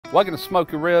Welcome to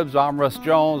Smoky Ribs. I'm Russ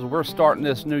Jones. We're starting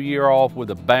this new year off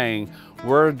with a bang.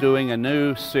 We're doing a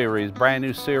new series, brand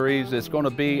new series. It's going to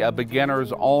be a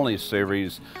beginners only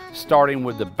series, starting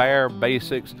with the bare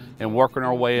basics and working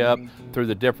our way up through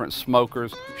the different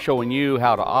smokers, showing you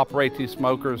how to operate these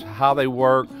smokers, how they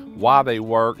work, why they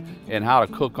work, and how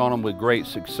to cook on them with great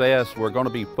success. We're going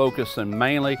to be focusing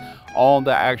mainly on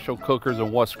the actual cookers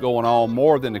and what's going on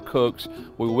more than the cooks.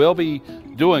 We will be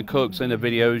doing cooks in the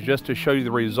videos just to show you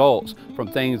the results from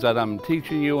things that I'm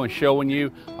teaching you and showing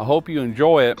you. I hope you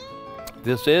enjoy it.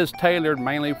 This is tailored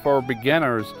mainly for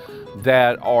beginners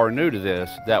that are new to this,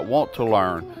 that want to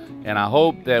learn. And I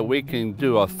hope that we can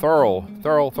do a thorough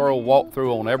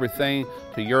walkthrough on everything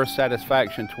to your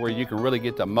satisfaction, to where you can really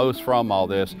get the most from all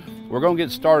this. We're going to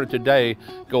get started today,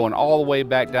 going all the way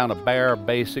back down to bare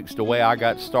basics, the way I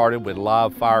got started with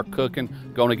live fire cooking.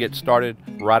 Going to get started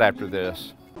right after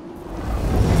this.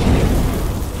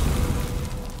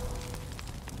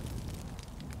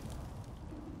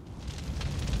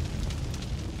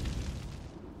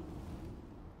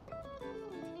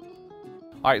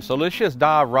 All right, so let's just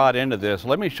dive right into this.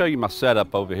 Let me show you my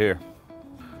setup over here.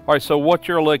 All right, so what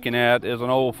you're looking at is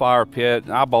an old fire pit.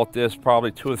 I bought this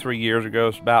probably 2 or 3 years ago.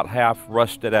 It's about half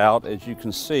rusted out, as you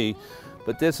can see.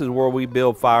 But this is where we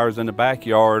build fires in the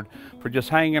backyard for just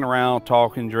hanging around,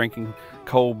 talking, drinking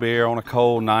cold beer on a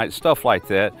cold night, stuff like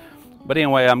that. But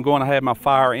anyway, I'm going to have my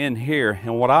fire in here.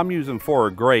 And what I'm using for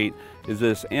a grate is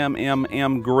this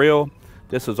MMM grill.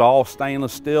 This is all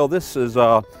stainless steel. This is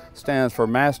stands for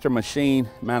Master Machine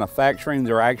Manufacturing.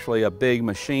 They're actually a big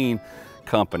machine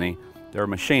company. They're a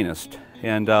machinist,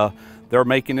 and they're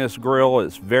making this grill.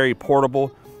 It's very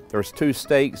portable. There's 2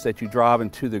 stakes that you drive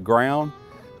into the ground,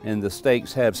 and the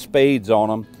stakes have spades on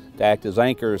them to act as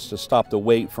anchors to stop the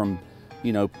weight from,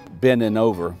 you know, bending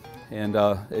over. And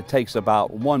it takes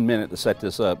about 1 minute to set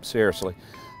this up. Seriously,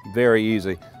 very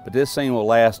easy. But this thing will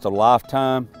last a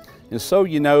lifetime. And so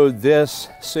you know, this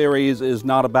series is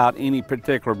not about any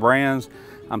particular brands.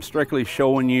 I'm strictly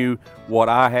showing you what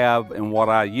I have and what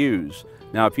I use.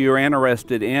 Now, if you're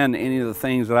interested in any of the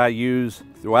things that I use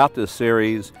throughout this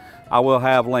series, I will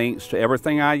have links to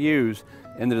everything I use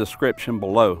in the description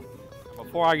below.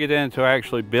 Before I get into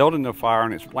actually building the fire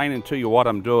and explaining to you what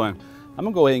I'm doing, I'm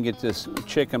gonna go ahead and get this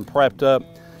chicken prepped up.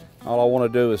 All I wanna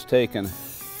do is take and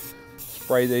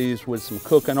spray these with some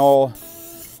cooking oil.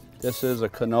 This is a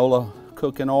canola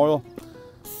cooking oil.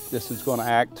 This is going to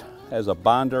act as a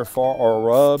binder for our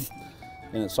rub,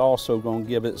 and it's also going to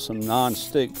give it some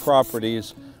non-stick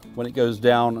properties when it goes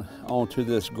down onto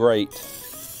this grate.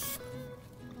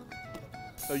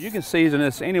 So you can season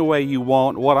this any way you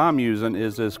want. What I'm using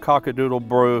is this Cockadoodle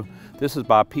Brew. This is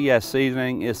by PS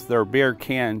Seasoning. It's their beer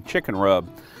can chicken rub.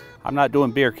 I'm not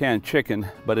doing beer can chicken,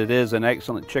 but it is an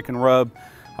excellent chicken rub.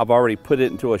 I've already put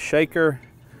it into a shaker,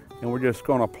 and we're just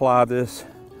going to apply this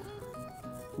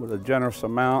with a generous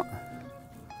amount.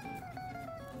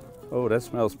 Oh, that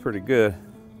smells pretty good.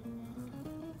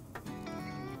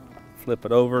 Flip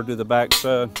it over to the back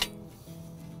side.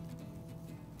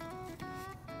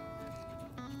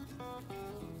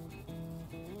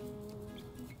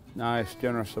 Nice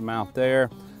generous amount there.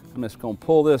 I'm just going to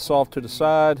pull this off to the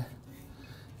side.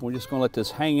 We're just going to let this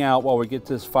hang out while we get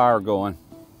this fire going.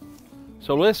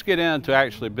 So let's get into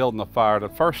actually building the fire. The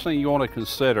first thing you want to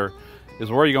consider is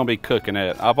where you're going to be cooking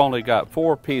at. I've only got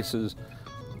 4 pieces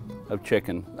of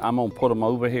chicken. I'm going to put them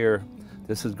over here.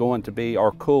 This is going to be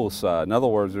our cool side. In other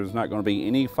words, there's not going to be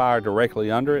any fire directly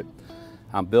under it.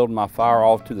 I'm building my fire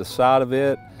off to the side of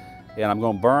it, and I'm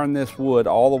going to burn this wood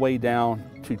all the way down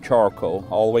to charcoal,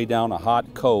 all the way down to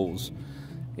hot coals.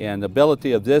 And the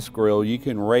ability of this grill, you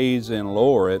can raise and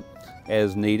lower it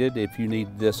as needed. If you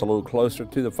need this a little closer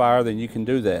to the fire, then you can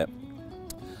do that.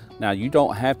 Now, you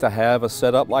don't have to have a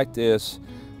setup like this.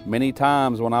 Many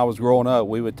times when I was growing up,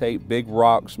 we would take big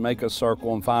rocks, make a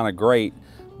circle, and find a grate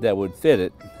that would fit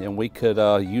it, and we could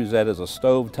use that as a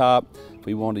stove top. If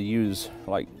we wanted to use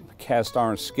like cast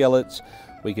iron skillets,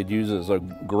 we could use it as a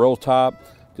grill top.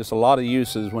 Just a lot of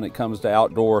uses when it comes to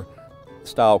outdoor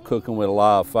style cooking with a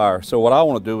live fire. So what I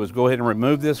want to do is go ahead and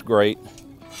remove this grate,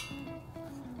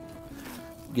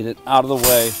 get it out of the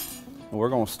way, and we're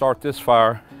going to start this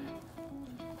fire.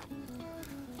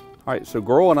 All right, so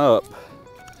growing up,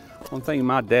 one thing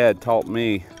my dad taught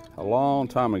me a long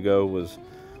time ago was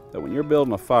that when you're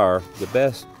building a fire, the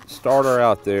best starter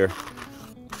out there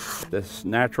that's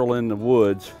natural in the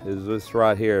woods is this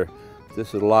right here.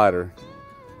 This is lighter.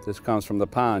 This comes from the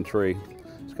pine tree.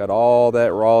 It's got all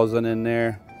that rosin in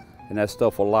there, and that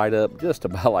stuff will light up just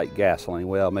about like gasoline.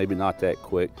 Well, maybe not that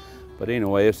quick, but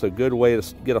anyway, it's a good way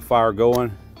to get a fire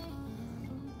going.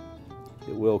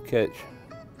 It will catch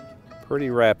pretty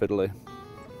rapidly,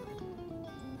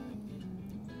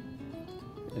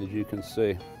 as you can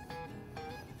see.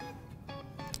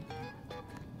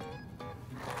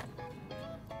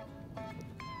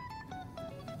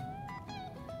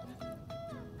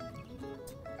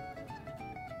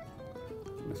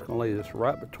 I'm just going to lay this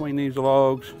right between these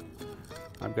logs.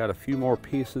 I've got a few more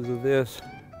pieces of this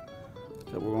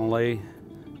that we're going to lay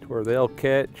to where they'll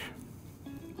catch.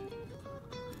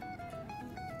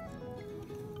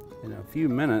 In a few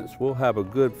minutes, we'll have a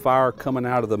good fire coming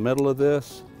out of the middle of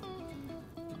this,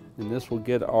 and this will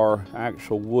get our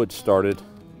actual wood started.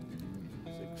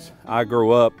 I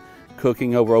grew up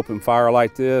cooking over open fire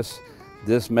like this.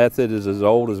 This method is as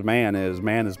old as man is.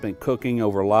 Man has been cooking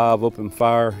over live open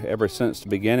fire ever since the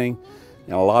beginning,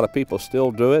 and a lot of people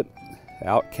still do it,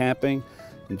 out camping,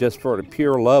 and just for the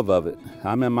pure love of it.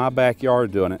 I'm in my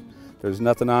backyard doing it. There's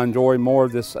nothing I enjoy more.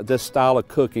 This style of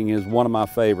cooking is one of my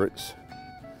favorites,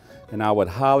 and I would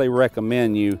highly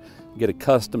recommend you get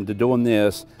accustomed to doing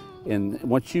this. And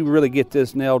once you really get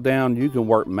this nailed down, you can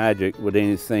work magic with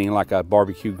anything like a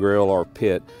barbecue grill or a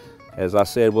pit. As I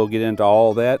said, we'll get into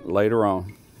all that later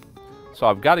on. So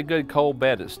I've got a good coal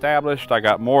bed established. I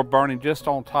got more burning just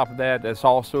on top of that. That's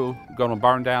also going to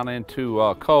burn down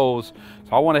into coals.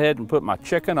 So I went ahead and put my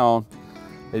chicken on.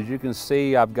 As you can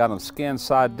see, I've got them skinned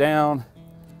side down.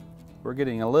 We're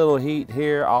getting a little heat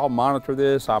here. I'll monitor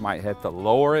this. I might have to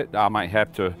lower it. I might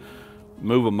have to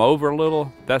move them over a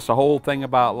little. That's the whole thing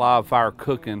about live fire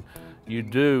cooking.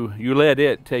 You let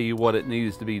it tell you what it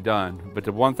needs to be done. But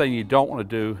the one thing you don't want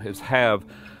to do is have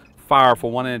fire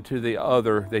from one end to the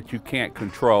other that you can't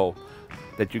control,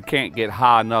 that you can't get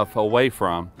high enough away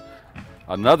from.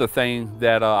 Another thing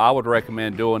that I would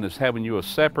recommend doing is having you a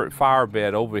separate fire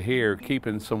bed over here,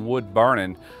 keeping some wood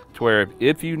burning, to where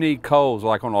if you need coals,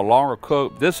 like on a longer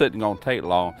cook, this isn't going to take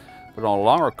long, but on a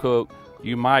longer cook,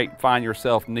 you might find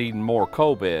yourself needing more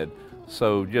coal bed.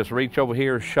 So just reach over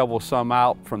here, shovel some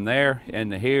out from there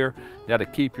into here. That'll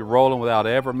keep you rolling without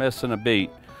ever missing a beat.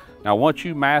 Now, once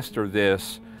you master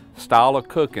this style of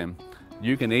cooking,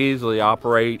 you can easily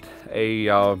operate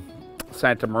a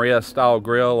Santa Maria style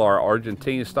grill or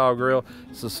Argentine style grill.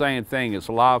 It's the same thing. It's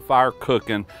live fire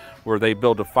cooking where they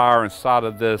build a fire inside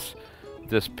of this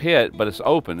pit, but it's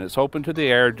open. It's open to the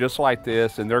air just like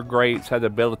this, and their grates have the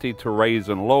ability to raise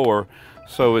and lower.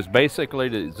 So it's basically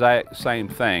the exact same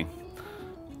thing.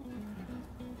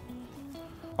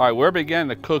 All right, we're beginning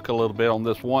to cook a little bit on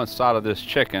this one side of this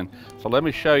chicken. So let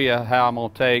me show you how I'm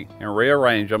gonna take and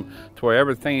rearrange them to where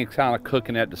everything is kind of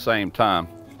cooking at the same time.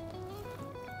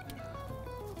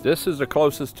 This is the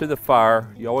closest to the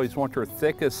fire. You always want your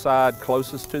thickest side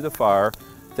closest to the fire,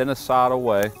 thinnest side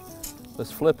away.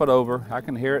 Let's flip it over. I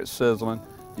can hear it sizzling.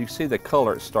 You can see the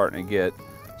color it's starting to get.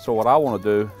 So what I want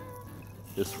to do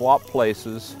is swap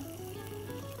places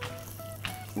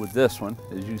with this one.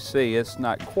 As you see, it's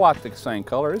not quite the same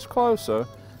color. It's closer,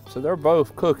 so they're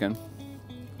both cooking.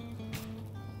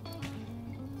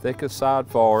 Thickest side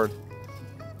forward.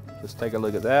 Just take a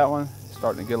look at that one.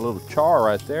 Starting to get a little char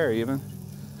right there even.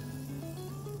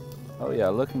 Oh yeah,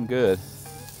 looking good.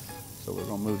 So we're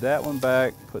gonna move that one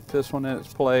back, put this one in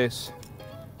its place.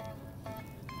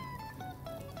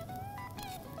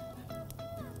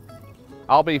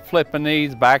 I'll be flipping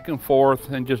these back and forth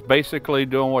and just basically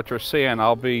doing what you're seeing.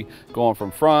 I'll be going from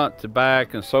front to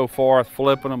back and so forth,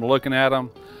 flipping them, looking at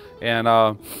them.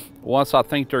 And once I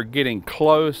think they're getting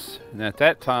close, and at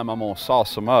that time I'm gonna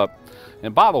sauce them up.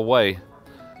 And by the way,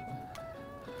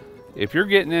 if you're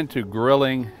getting into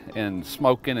grilling and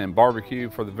smoking and barbecue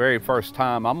for the very first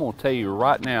time, I'm gonna tell you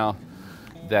right now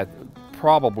that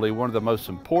probably one of the most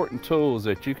important tools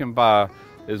that you can buy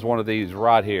is one of these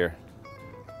right here.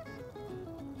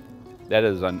 That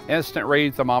is an instant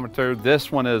read thermometer.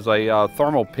 This one is a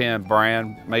thermal pin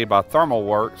brand made by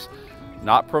ThermalWorks.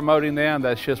 Not promoting them,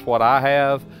 that's just what I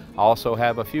have. I also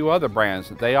have a few other brands.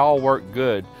 They all work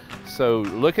good. So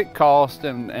look at cost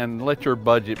and let your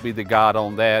budget be the guide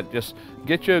on that. Just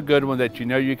get you a good one that you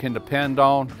know you can depend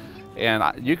on, and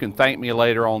you can thank me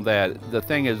later on that. The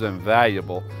thing is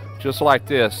invaluable. Just like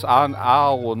this,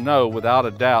 I will know without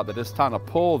a doubt that it's time to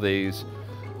pull these,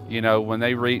 you know, when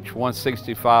they reach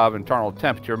 165 internal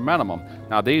temperature minimum.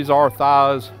 Now these are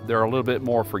thighs, they're a little bit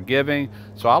more forgiving,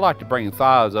 so I like to bring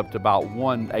thighs up to about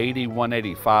 180,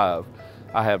 185.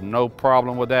 I have no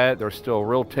problem with that. They're still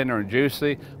real tender and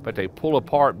juicy, but they pull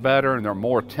apart better and they're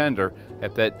more tender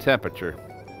at that temperature.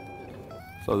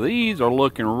 So these are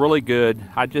looking really good.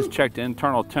 I just checked the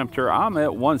internal temperature. I'm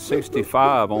at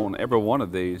 165 on every one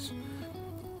of these.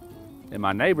 And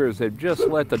my neighbors have just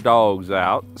let the dogs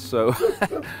out, so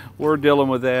we're dealing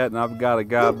with that, and I've got a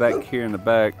guy back here in the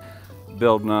back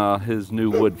building his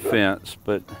new wood fence,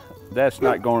 but that's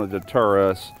not going to deter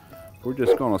us. We're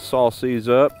just going to sauce these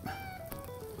up.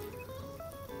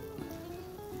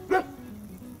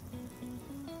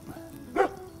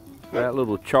 That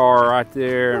little char right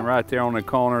there and right there on the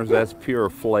corners, that's pure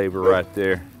flavor right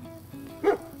there.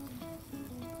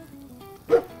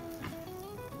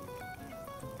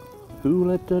 Who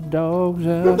let the dogs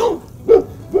out?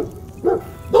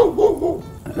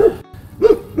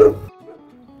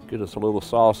 Get us a little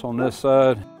sauce on this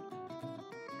side.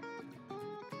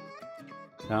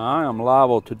 Now I am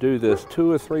liable to do this 2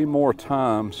 or 3 more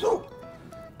times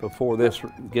before this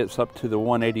gets up to the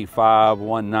 185,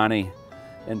 190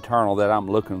 internal that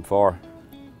I'm looking for.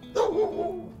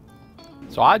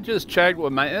 So I just checked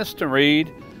with my instant read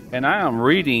and I am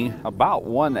reading about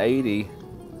 180,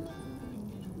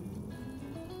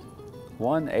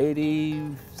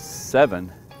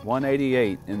 187,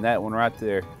 188 in that one right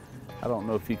there. I don't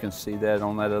know if you can see that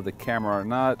on that other camera or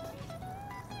not.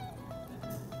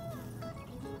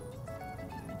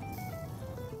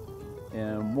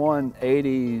 And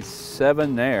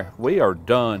 187 there. We are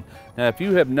done. Now if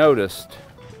you have noticed,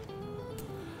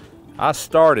 I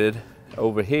started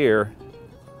over here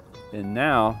and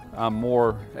now I'm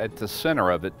more at the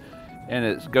center of it. And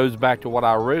it goes back to what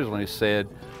I originally said.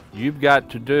 You've got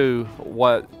to do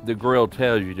what the grill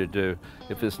tells you to do.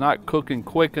 If it's not cooking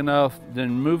quick enough,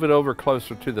 then move it over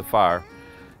closer to the fire.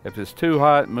 If it's too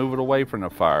hot, move it away from the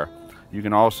fire. You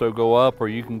can also go up or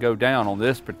you can go down on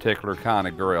this particular kind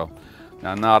of grill.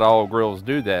 Now, not all grills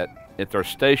do that. If they're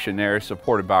stationary,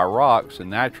 supported by rocks, and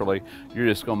naturally, you're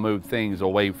just gonna move things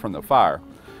away from the fire.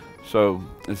 So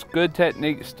it's good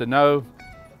techniques to know,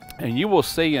 and you will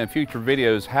see in future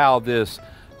videos how this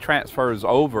transfers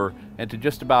over into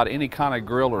just about any kind of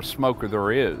grill or smoker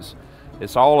there is.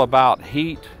 It's all about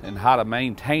heat and how to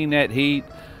maintain that heat,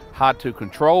 how to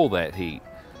control that heat,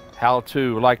 how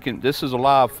to, this is a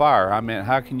live fire. I mean,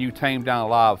 how can you tame down a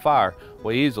live fire?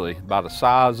 Well, easily, by the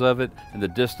size of it and the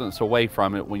distance away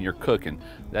from it when you're cooking.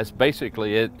 That's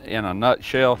basically it in a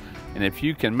nutshell. And if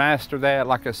you can master that,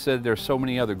 like I said, there's so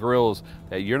many other grills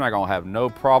that you're not gonna have no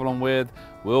problem with.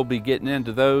 We'll be getting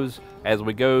into those as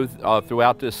we go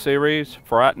throughout this series.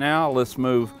 For right now, let's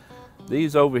move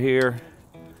these over here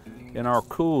in our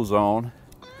cool zone.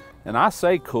 And I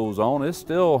say cool zone, it's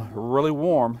still really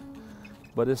warm,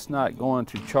 but it's not going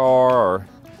to char or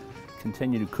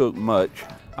continue to cook much.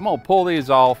 I'm gonna pull these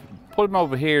off, put them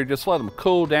over here, just let them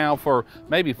cool down for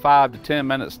maybe 5 to 10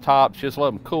 minutes tops. Just let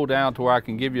them cool down to where I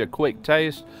can give you a quick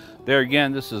taste. There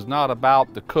again, this is not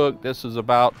about the cook, this is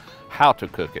about how to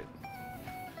cook it.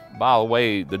 By the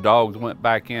way, the dogs went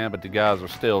back in, but the guys are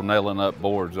still nailing up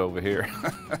boards over here.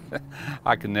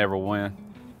 I can never win.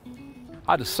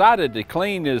 I decided to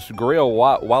clean this grill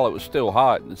while it was still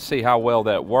hot and see how well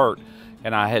that worked.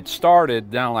 And I had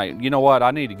started down like, you know what, I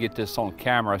need to get this on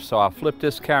camera. So I flipped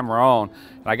this camera on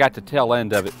and I got the tail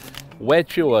end of it.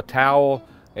 Wet you a towel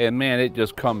and man, it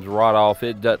just comes right off.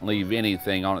 It doesn't leave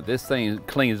anything on it. This thing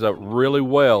cleans up really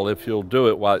well if you'll do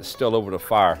it while it's still over the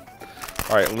fire.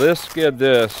 All right, let's give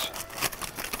this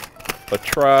a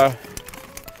try.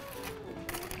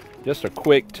 Just a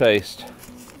quick taste.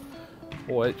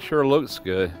 Boy, it sure looks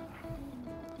good.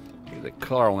 Look at the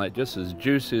color on that, just as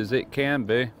juicy as it can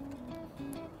be.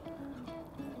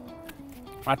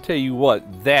 I tell you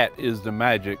what, that is the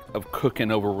magic of cooking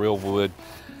over real wood.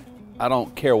 I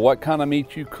don't care what kind of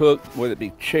meat you cook, whether it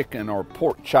be chicken or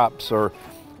pork chops or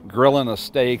grilling a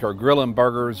steak or grilling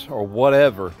burgers or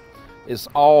whatever. It's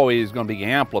always going to be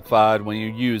amplified when you're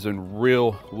using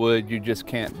real wood. You just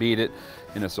can't beat it.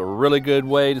 And it's a really good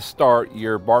way to start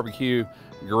your barbecue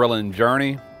grilling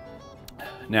journey.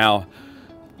 Now,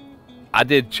 I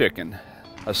did chicken.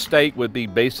 A steak would be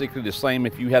basically the same.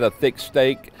 If you had a thick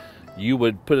steak, you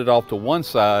would put it off to one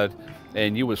side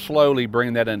and you would slowly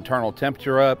bring that internal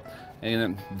temperature up,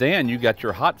 and then you got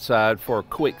your hot side for a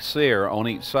quick sear on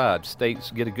each side.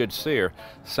 Steaks get a good sear.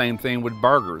 Same thing with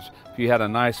burgers. If you had a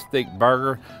nice thick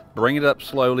burger, bring it up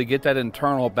slowly, get that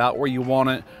internal about where you want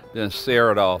it, then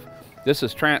sear it off. This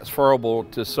is transferable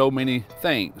to so many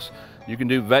things. You can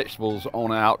do vegetables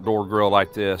on an outdoor grill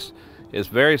like this. It's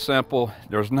very simple.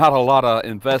 There's not a lot of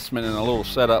investment in a little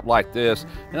setup like this,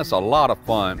 and it's a lot of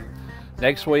fun.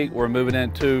 Next week, we're moving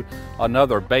into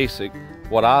another basic,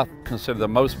 what I consider the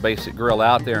most basic grill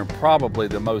out there and probably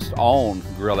the most owned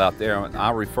grill out there.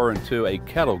 I'm referring to a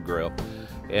kettle grill.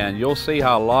 And you'll see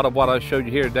how a lot of what I showed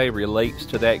you here today relates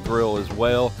to that grill as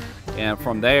well. And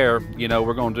from there, you know,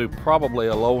 we're gonna do probably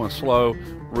a low and slow,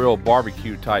 real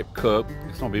barbecue type cook.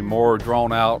 It's gonna be more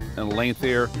drawn out and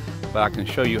lengthier, but I can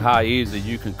show you how easy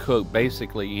you can cook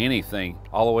basically anything,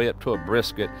 all the way up to a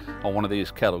brisket on one of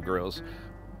these kettle grills.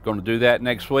 Gonna do that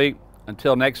next week.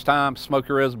 Until next time,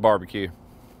 Smoky Res Barbecue.